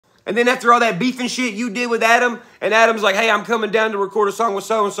And then after all that beef and shit you did with Adam, and Adam's like, hey, I'm coming down to record a song with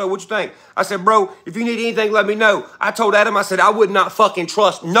so-and-so, what you think? I said, bro, if you need anything, let me know. I told Adam, I said, I would not fucking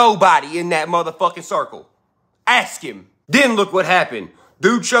trust nobody in that motherfucking circle. Ask him. Then look what happened.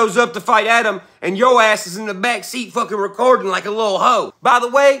 Dude shows up to fight Adam, and your ass is in the back seat fucking recording like a little hoe. By the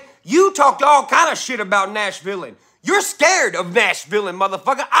way, you talked all kind of shit about NASHVILLAIN. You're scared of NASHVILLAIN,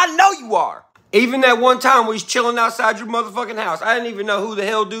 motherfucker. I know you are. Even that one time we was chilling outside your motherfucking house, I didn't even know who the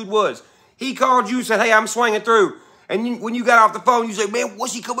hell dude was. He called you and said, hey, I'm swinging through. And when you got off the phone, you said, man,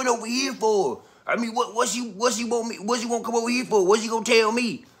 what's he coming over here for? I mean, what's he want come over here for? What's he gonna tell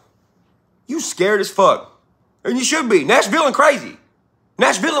me? You scared as fuck. And you should be. NASHVILLAIN crazy.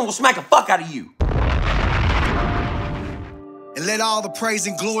 NASHVILLAIN will smack the fuck out of you. And let all the praise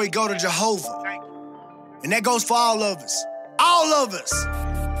and glory go to Jehovah. And that goes for all of us. All of us.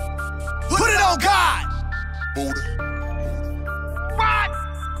 Put it on God.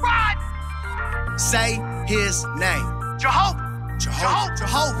 Rod. Say his name. Jehovah. Jehovah.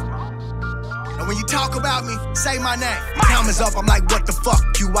 Jehovah. And when you talk about me, say my name. Time is up, I'm like, what the fuck?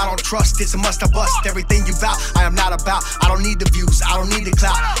 You, I don't trust, it's a must, I bust everything you bout, I am not about. I don't need the views, I don't need the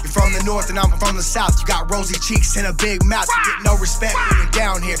clout. You're from the north and I'm from the south. You got rosy cheeks and a big mouth. You get no respect when you're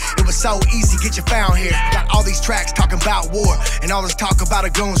down here. It was so easy, get you found here. You got all these tracks talking about war and all this talk about a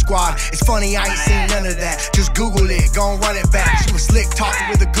goon squad. It's funny, I ain't seen none of that. Just Google it, go and run it back. You was slick talking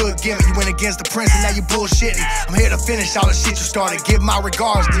with a good gimmick. You went against the prince and now you bullshitting. I'm here to finish all the shit you started. Give my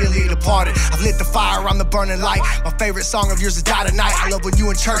regards, dearly departed. I've lit the fire, I'm the burning light. My favorite song of yours is Die Tonight. I love when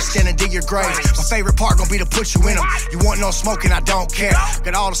you in church stand and dig your graves. My favorite part gonna be to put you in them. You want no smoking, I don't care.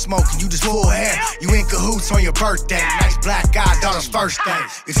 Got all the smoke and you just full hair. You in cahoots on your birthday. Nice black guy, daughter's first day.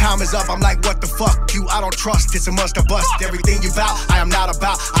 Your time is up, I'm like, what the fuck? You, I don't trust, it's a must or bust. Everything you bout, I am not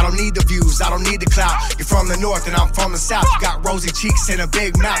about. I don't need the views, I don't need the clout. You're from the north and I'm from the south. You got rosy cheeks and a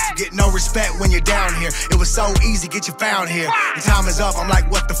big mouth. You get no respect when you're down here. It was so easy, get you found here. Your time is up, I'm like,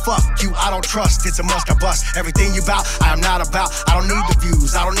 what the fuck? You, I don't trust, it's a must or bust. Everything you bout, I am not about. I don't need the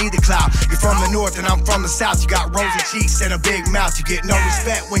views, I don't need the clout. You're from the north and I'm from the south. You got rosy cheeks and a big mouth. You get no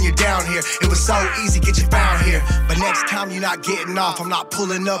respect when you're down here. It was so easy, get you found here. But next time you're not getting off. I'm not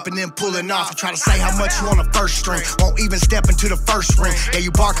pulling up and then pulling off. I'm trying to say how much you on the first string. Won't even step into the first ring. Yeah,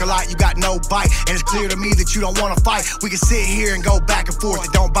 you bark a lot, you got no bite. And it's clear to me that you don't want to fight. We can sit here and go back and forth.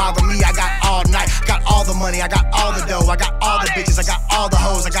 It don't bother me, I got all night. Got all the money, I got all the dough. I got all the bitches, I got all the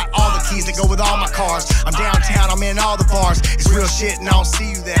hoes. I got all the keys that go with all my cars. I'm downtown, I'm in all the bars. It's real shit and I don't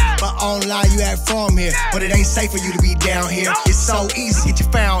see you there. But online you act from here. But it ain't safe for you to be down here. It's so easy, get you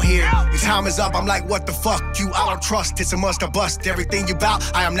found here. Your time is up, I'm like, what the fuck? You, I don't trust, it's a must or bust. Everything you bout,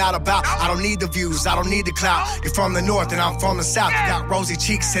 I am not about. I don't need the views, I don't need the clout. You're from the north and I'm from the south. You got rosy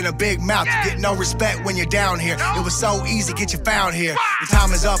cheeks and a big mouth. You get no respect when you're down here. It was so easy, get you found here. Your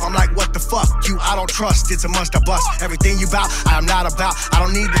time is up, I'm like, what the fuck? You, I don't trust, it's a must or bust. Everything you bout, I am not about. I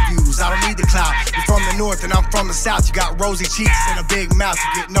don't need the views, I don't need the clout. You're from the north and I'm from the south. You got rosy cheeks and a big mouth.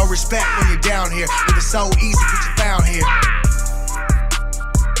 You get no respect when you're down here. It was so easy, get you found here.